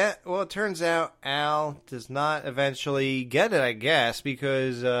 Well, yeah. Well, it turns out Al does not eventually get it, I guess,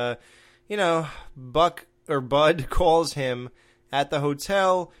 because Bud calls him at the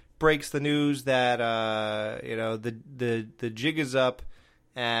hotel, breaks the news that the jig is up,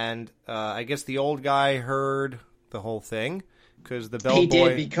 and I guess the old guy heard the whole thing because the bellboy. He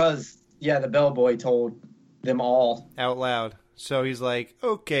did because the bellboy told them all out loud. So he's like,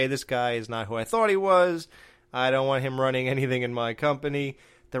 okay, this guy is not who I thought he was. I don't want him running anything in my company.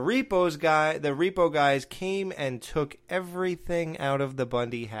 The repo guys came and took everything out of the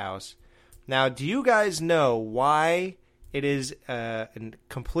Bundy house. Now, do you guys know why it is a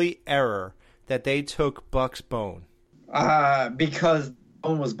complete error that they took Buck's bone? Because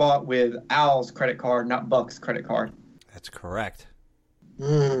bone was bought with Al's credit card, not Buck's credit card. That's correct.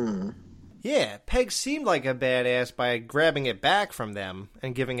 Yeah, Peg seemed like a badass by grabbing it back from them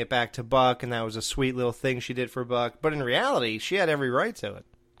and giving it back to Buck, and that was a sweet little thing she did for Buck. But in reality, she had every right to it.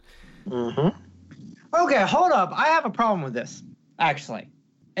 Okay, hold up. I have a problem with this, actually.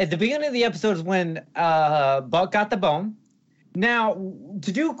 At the beginning of the episode is when Buck got the bone. Now,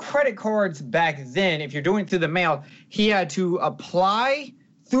 to do credit cards back then, if you're doing it through the mail, he had to apply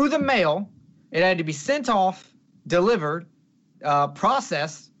through the mail. It had to be sent off, delivered,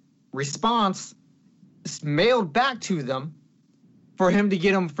 processed, response, mailed back to them for them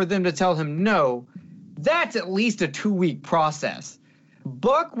to tell him no. That's at least a 2-week process.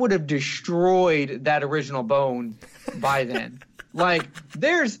 Buck would have destroyed that original bone by then.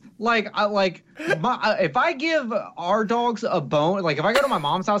 If I give our dogs a bone, like if I go to my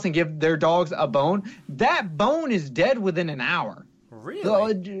mom's house and give their dogs a bone, that bone is dead within an hour.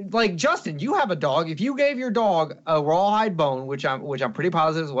 Really? Like Justin, you have a dog. If you gave your dog a rawhide bone, which I'm pretty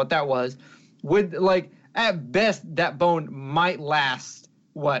positive is what that was, at best that bone might last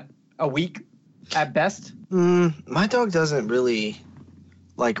a week at best. My dog doesn't really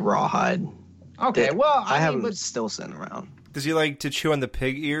like rawhide. Okay, well, I have him still sitting around. Does he like to chew on the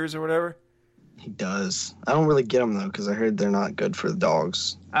pig ears or whatever? He does. I don't really get them though because I heard they're not good for the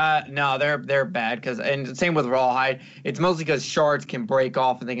dogs. No, they're bad and same with rawhide. It's mostly because shards can break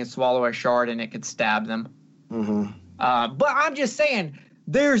off and they can swallow a shard and it could stab them. But I'm just saying,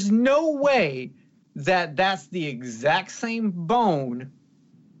 there's no way that that's the exact same bone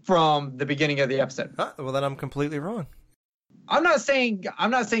from the beginning of the episode. Well, then I'm completely wrong. I'm not saying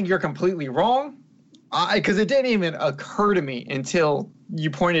you're completely wrong, because it didn't even occur to me until you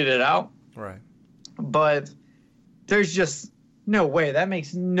pointed it out. Right. But there's just no way. That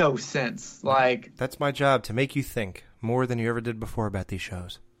makes no sense. That's my job, to make you think more than you ever did before about these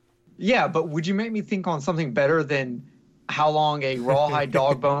shows. Yeah, but would you make me think on something better than how long a rawhide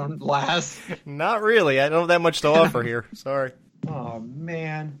dog bone lasts? Not really. I don't have that much to offer here. Sorry. Oh,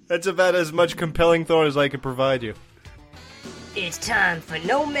 man. That's about as much compelling thought as I could provide you. It's time for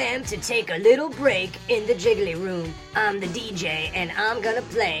No Ma'am to take a little break in the Jiggly Room. I'm the DJ, and I'm gonna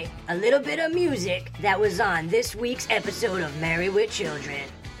play a little bit of music that was on this week's episode of Married with Children.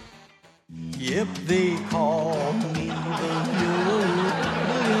 Yep, they call me the yodeling man.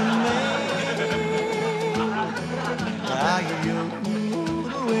 I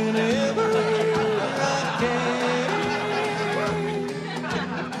yodel whenever I can.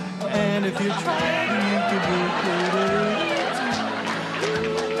 And if you try, you can be good.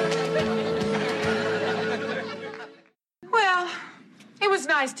 It was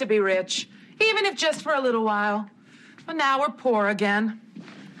nice to be rich, even if just for a little while. But now we're poor again.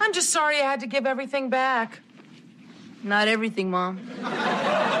 I'm just sorry I had to give everything back. Not everything, Mom.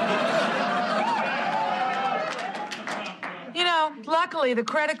 You know, luckily the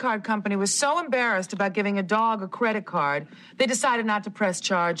credit card company was so embarrassed about giving a dog a credit card, they decided not to press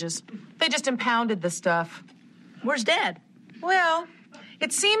charges. They just impounded the stuff. Where's Dad? Well,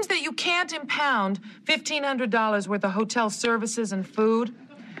 it seems that you can't impound $1,500 worth of hotel services and food.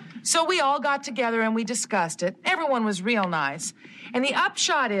 So we all got together and we discussed it. Everyone was real nice. And the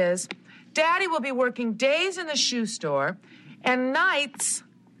upshot is, Daddy will be working days in the shoe store and nights,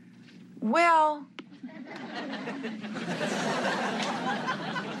 well...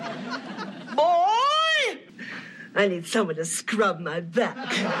 Boy! I need someone to scrub my back.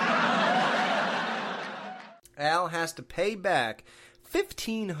 Al has to pay back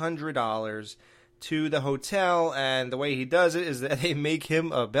 $1,500 to the hotel, and the way he does it is that they make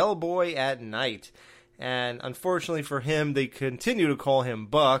him a bellboy at night. And unfortunately for him, they continue to call him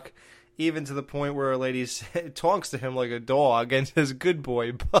Buck, even to the point where a lady talks to him like a dog and says, "Good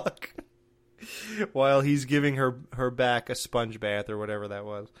boy, Buck," while he's giving her back a sponge bath or whatever that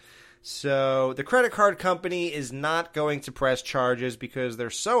was. So the credit card company is not going to press charges because they're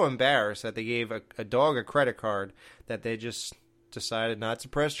so embarrassed that they gave a dog a credit card that they just decided not to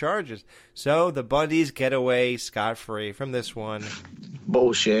press charges. So the Bundys get away scot-free from this one.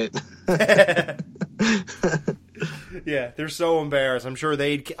 Bullshit. Yeah, they're so embarrassed. I'm sure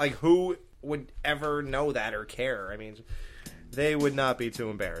who would ever know that or care? I mean, they would not be too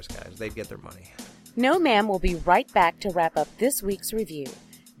embarrassed, guys. They'd get their money. No Ma'am will be right back to wrap up this week's review.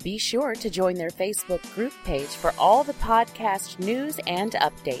 Be sure to join their Facebook group page for all the podcast news and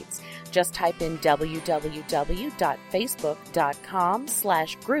updates. Just type in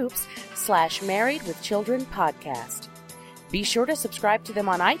www.facebook.com/groups/Married with Children podcast. Be sure to subscribe to them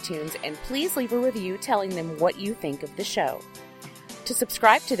on iTunes and please leave a review telling them what you think of the show. To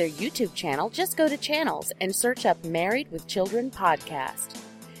subscribe to their YouTube channel, just go to channels and search up Married with Children podcast.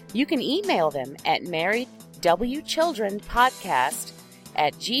 You can email them at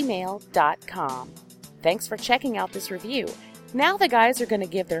marriedwchildrenpodcast@gmail.com. Thanks for checking out this review. Now the guys are going to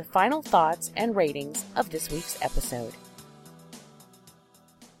give their final thoughts and ratings of this week's episode.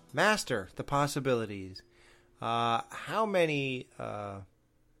 Master, the possibilities. How many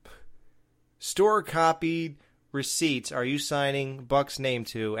store-copied receipts are you signing Buck's name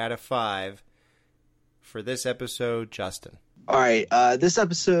to out of 5 for this episode, Justin? All right, this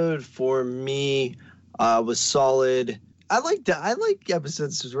episode for me was solid. I like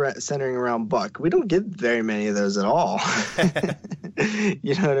episodes centering around Buck. We don't get very many of those at all.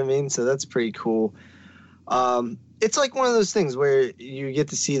 You know what I mean? So that's pretty cool. It's like one of those things where you get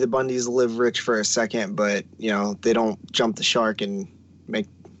to see the Bundys live rich for a second, but they don't jump the shark and make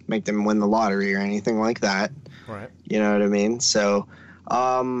them win the lottery or anything like that. Right. You know what I mean? So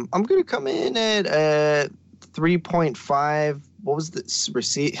I'm gonna come in at 3.5. What was the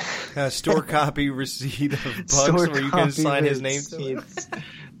receipt? Store copy receight of Bucks where you can sign his name to it.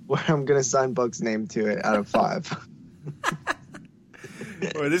 Where I'm going to sign Buck's name to it out of 5.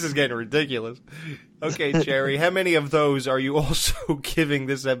 Boy, this is getting ridiculous. Okay, Jerry, how many of those are you also giving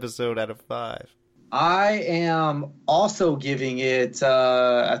this episode out of 5? I am also giving it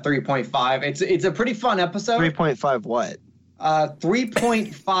a 3.5. It's a pretty fun episode. 3.5 what?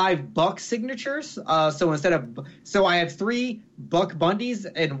 3.5 Buck signatures. So I have 3 Buck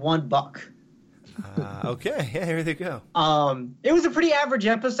Bundys and 1 Buck. Okay, yeah, here they go. It was a pretty average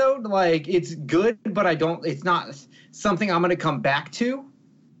episode. Like, it's good, but it's not something I'm going to come back to.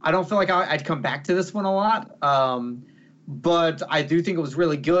 I don't feel like I'd come back to this one a lot. But I do think it was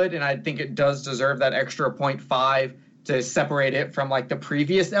really good, and I think it does deserve that extra 0.5 to separate it from like the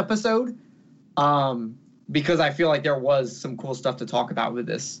previous episode. Because I feel like there was some cool stuff to talk about with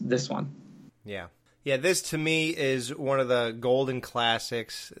this one. Yeah. Yeah, this to me is one of the golden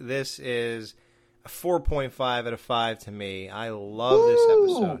classics. This is a 4.5 out of 5 to me. I love this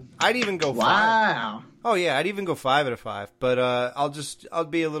episode. I'd even go 5. Wow. Oh, yeah, I'd even go 5 out of 5. But I'll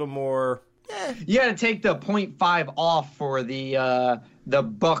be a little more... You got to take the 0.5 off for the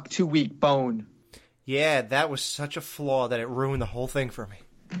Buck 2-week bone. Yeah, that was such a flaw that it ruined the whole thing for me.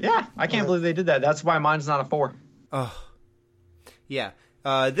 Yeah, I can't believe they did that. That's why mine's not a 4. Oh, yeah.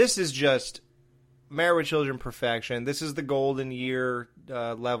 This is just Married with Children perfection. This is the golden year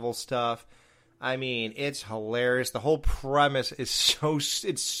level stuff. I mean, it's hilarious. The whole premise is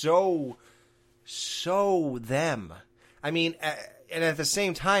so them. I mean, and at the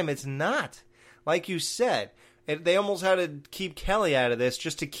same time, it's not. Like you said, they almost had to keep Kelly out of this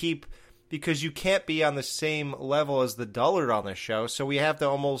just to keep... Because you can't be on the same level as the dullard on the show, so we have to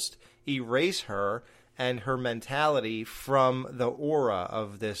almost erase her and her mentality from the aura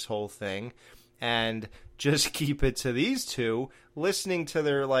of this whole thing and just keep it to these two listening to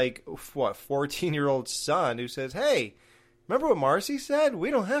their, 14-year-old son who says, hey, remember what Marcy said?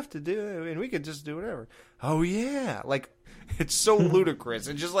 We don't have to do it, and we could just do whatever. Oh, yeah. It's so ludicrous.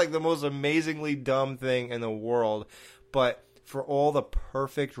 It's just, the most amazingly dumb thing in the world, but... for all the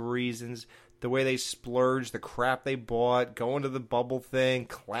perfect reasons, the way they splurged, the crap they bought, going to the bubble thing,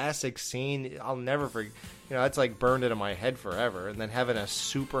 classic scene. I'll never forget. It's burned into my head forever. And then having a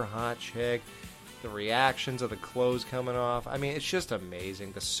super hot chick, the reactions of the clothes coming off. I mean, it's just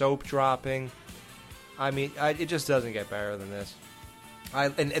amazing. The soap dropping. I mean, it just doesn't get better than this.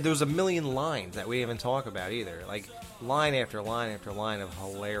 And there was a million lines that we didn't even talk about either. Line after line after line of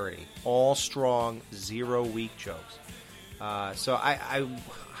hilarity. All strong, 0 weak jokes. So I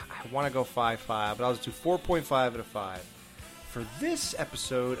want to go 5.5, but I'll just do 4.5 out of 5 for this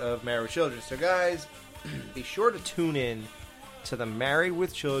episode of Married with Children. So guys, be sure to tune in to the Married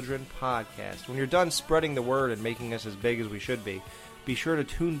with Children podcast. When you're done spreading the word and making us as big as we should be sure to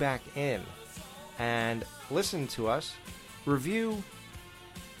tune back in and listen to us review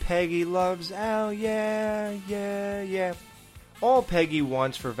Peggy Loves Al, yeah. All Peggy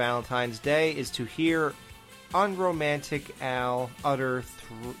wants for Valentine's Day is to hear unromantic Al utter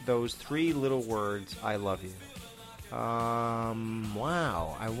those 3 little words, I love you.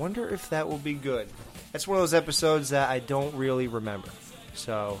 Wow. I wonder if that will be good. That's one of those episodes that I don't really remember.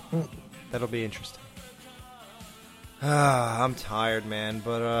 So, that'll be interesting. I'm tired, man,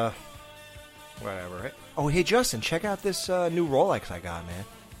 but, whatever. Oh, hey, Justin, check out this new Rolex I got, man.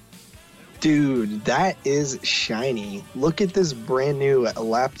 Dude, that is shiny. Look at this brand new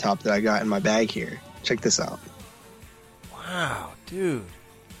laptop that I got in my bag here. Check this out. Wow, dude.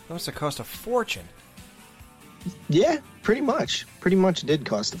 That must have cost a fortune. Yeah, pretty much. Pretty much did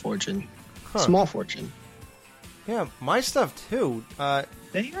cost a fortune. Huh. Small fortune. Yeah, my stuff too.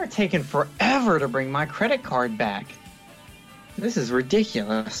 They are taking forever to bring my credit card back. This is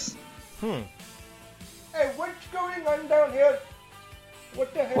ridiculous. Hey, what's going on down here?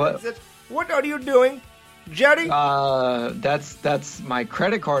 What the hell is it? What are you doing, Jerry? That's my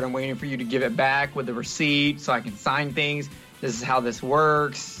credit card. I'm waiting for you to give it back with the receipt so I can sign things. This is how this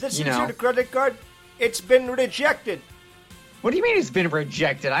works. This is your credit card? It's been rejected. What do you mean it's been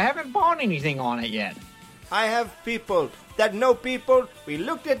rejected? I haven't bought anything on it yet. I have people that know people. We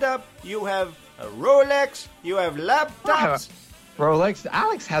looked it up. You have a Rolex. You have laptops. Rolex?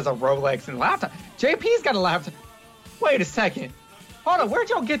 Alex has a Rolex and laptop. JP's got a laptop. Wait a second. Hold on, where'd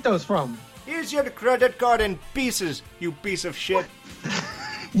y'all get those from? Here's your credit card in pieces, you piece of shit.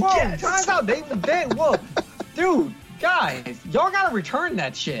 Whoa, turns out whoa. Dude, guys, y'all gotta return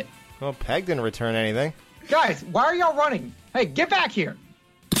that shit. Well, Peg didn't return anything. Guys, why are y'all running? Hey, get back here.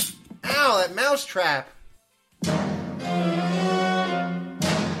 Ow, that mousetrap.